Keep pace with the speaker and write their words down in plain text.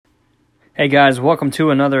Hey guys, welcome to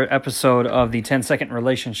another episode of the 10-Second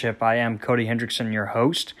Relationship. I am Cody Hendrickson, your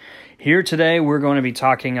host. Here today, we're going to be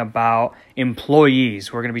talking about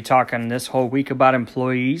employees. We're going to be talking this whole week about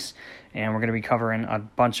employees, and we're going to be covering a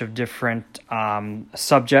bunch of different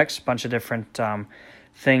subjects, a bunch of different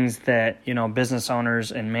things that, business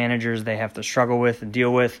owners and managers, they have to struggle with and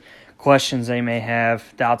deal with, questions they may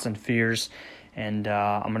have, doubts and fears, and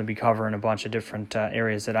I'm going to be covering a bunch of different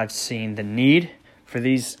areas that I've seen the need for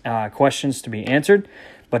these questions to be answered.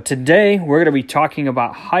 But today we're going to be talking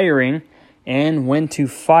about hiring and when to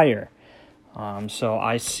fire. So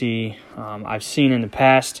I've seen in the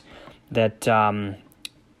past that a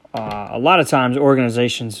lot of times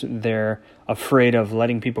organizations, they're afraid of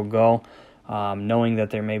letting people go, knowing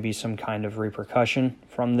that there may be some kind of repercussion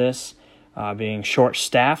from this, being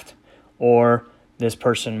short-staffed, or this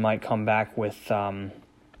person might come back with some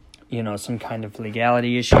kind of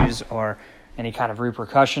legality issues or any kind of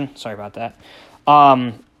repercussion. Sorry about that.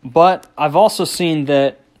 But I've also seen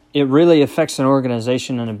that it really affects an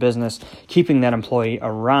organization and a business keeping that employee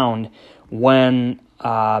around when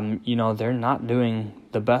they're not doing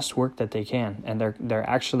the best work that they can, and they're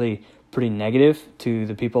actually pretty negative to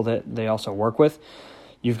the people that they also work with.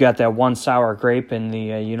 You've got that one sour grape in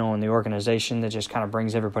the in the organization that just kind of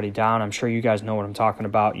brings everybody down. I'm sure you guys know what I'm talking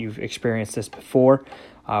about. You've experienced this before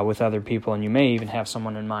with other people, and you may even have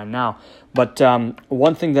someone in mind now. But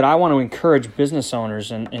one thing that I want to encourage business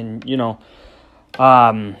owners, and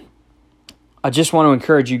I just want to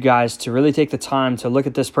encourage you guys to really take the time to look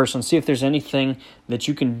at this person, see if there's anything that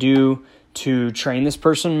you can do to train this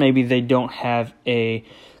person. Maybe they don't have a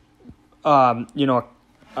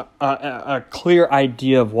clear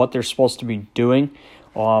idea of what they're supposed to be doing.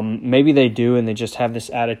 Maybe they do, and they just have this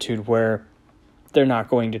attitude where they're not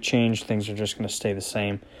going to change. Things are just going to stay the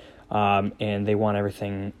same, and they want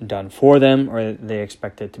everything done for them, or they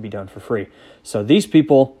expect it to be done for free. So these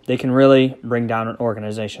people, they can really bring down an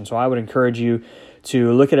organization. So I would encourage you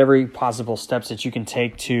to look at every possible steps that you can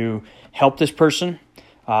take to help this person.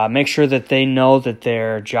 Make sure that they know that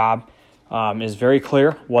their job is very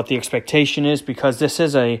clear, what the expectation is, because this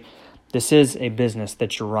is a business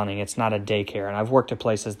that you're running. It's not a daycare. And I've worked at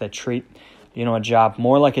places that treat a job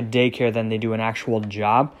more like a daycare than they do an actual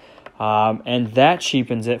job. And that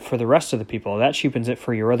cheapens it for the rest of the people. That cheapens it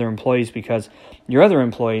for your other employees, because your other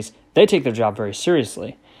employees, they take their job very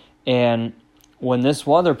seriously. And when this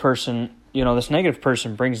other person, this negative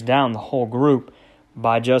person brings down the whole group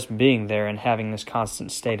by just being there and having this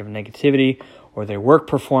constant state of negativity, or their work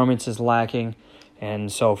performance is lacking,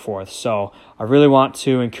 and so forth. So I really want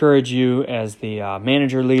to encourage you as the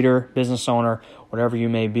manager, leader, business owner, whatever you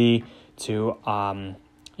may be, to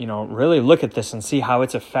really look at this and see how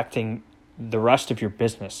it's affecting the rest of your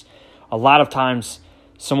business. A lot of times,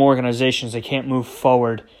 some organizations, they can't move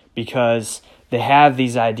forward because they have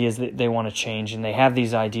these ideas that they want to change, and they have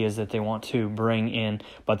these ideas that they want to bring in,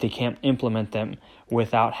 but they can't implement them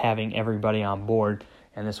without having everybody on board.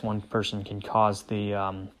 And this one person can cause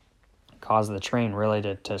the train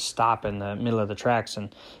really to stop in the middle of the tracks,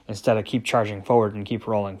 and instead of keep charging forward and keep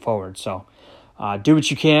rolling forward. So do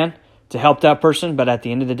what you can to help that person, but at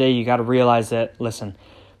the end of the day, you got to realize that, listen,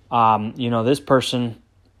 this person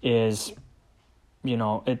is,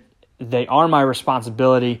 they are my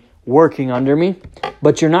responsibility working under me,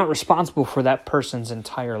 but you're not responsible for that person's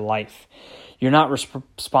entire life. You're not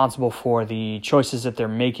responsible for the choices that they're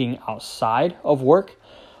making outside of work.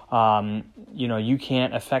 You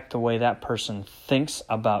can't affect the way that person thinks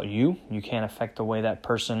about you. You can't affect the way that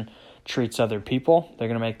person treats other people. They're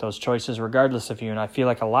going to make those choices regardless of you. And I feel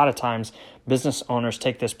like a lot of times business owners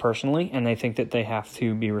take this personally, and they think that they have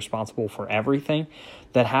to be responsible for everything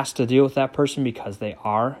that has to deal with that person because they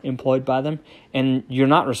are employed by them. And you're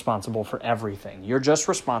not responsible for everything. You're just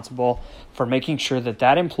responsible for making sure that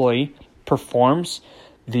that employee performs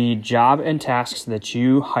the job and tasks that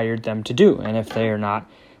you hired them to do. And if they're not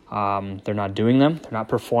doing them, they're not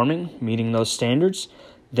performing, meeting those standards,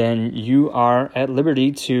 then you are at liberty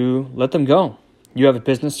to let them go. You have a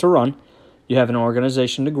business to run, you have an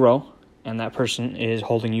organization to grow, and that person is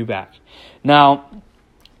holding you back. Now,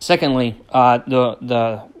 secondly,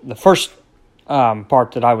 the first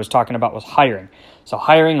part that I was talking about was hiring. So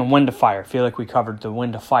hiring and when to fire. I feel like we covered the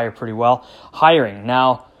when to fire pretty well. Hiring.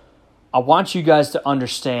 Now, I want you guys to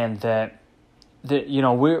understand that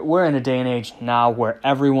we're in a day and age now where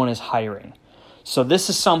everyone is hiring. So this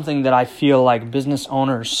is something that I feel like business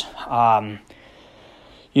owners,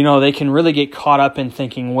 they can really get caught up in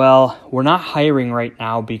thinking, well, we're not hiring right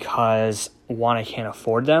now because, one, I can't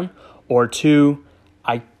afford them, or two,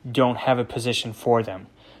 I don't have a position for them.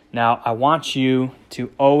 Now, I want you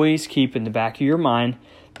to always keep in the back of your mind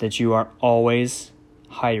that you are always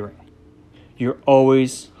hiring. You're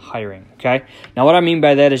always hiring, okay? Now, what I mean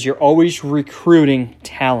by that is you're always recruiting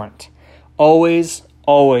talent. Always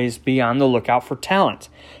be on the lookout for talent,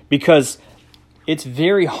 because it's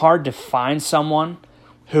very hard to find someone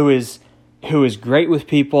who is great with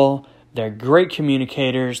people. They're great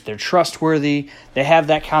communicators. They're trustworthy. They have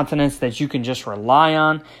that confidence that you can just rely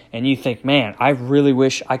on. And you think, man, I really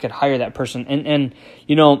wish I could hire that person. And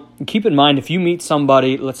keep in mind, if you meet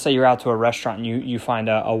somebody, let's say you're out to a restaurant and you find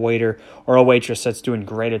a waiter or a waitress that's doing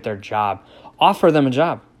great at their job, offer them a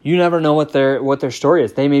job. You never know what their story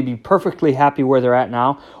is. They may be perfectly happy where they're at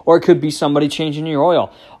now, or it could be somebody changing your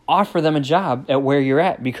oil. Offer them a job at where you're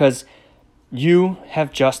at, because you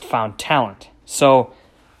have just found talent. So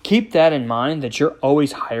keep that in mind, that you're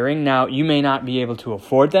always hiring. Now, you may not be able to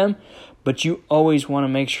afford them, but you always want to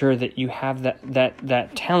make sure that you have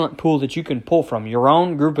that talent pool that you can pull from your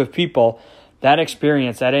own group of people. That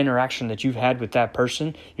experience, that interaction that you've had with that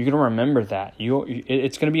person, you're going to remember that.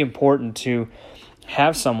 It's going to be important to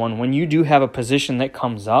have someone, when you do have a position that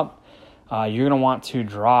comes up, you're going to want to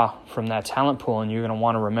draw from that talent pool, and you're going to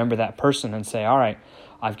want to remember that person and say, all right,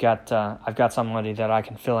 I've got somebody that I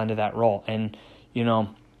can fill into that role. And,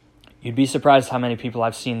 you'd be surprised how many people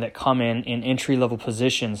I've seen that come in entry-level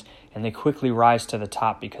positions and they quickly rise to the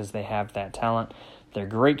top because they have that talent. They're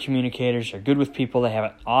great communicators. They're good with people. They have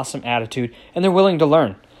an awesome attitude, and they're willing to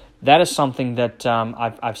learn. That is something that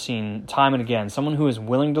I've seen time and again. Someone who is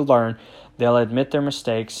willing to learn, they'll admit their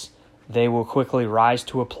mistakes. They will quickly rise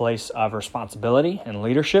to a place of responsibility and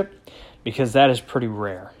leadership, because that is pretty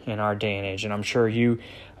rare in our day and age. And I'm sure you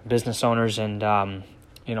business owners and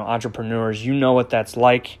entrepreneurs, you know what that's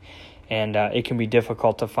like. And it can be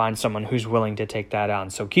difficult to find someone who's willing to take that on.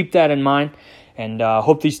 So keep that in mind, and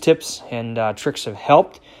hope these tips and tricks have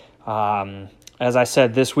helped. As I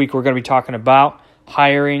said, this week we're going to be talking about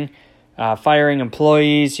hiring, firing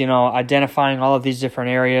employees, identifying all of these different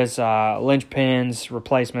areas, linchpins,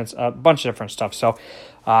 replacements, a bunch of different stuff. So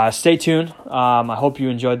stay tuned. I hope you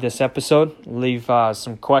enjoyed this episode. Leave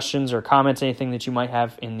some questions or comments, anything that you might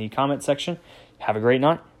have in the comment section. Have a great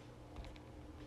night.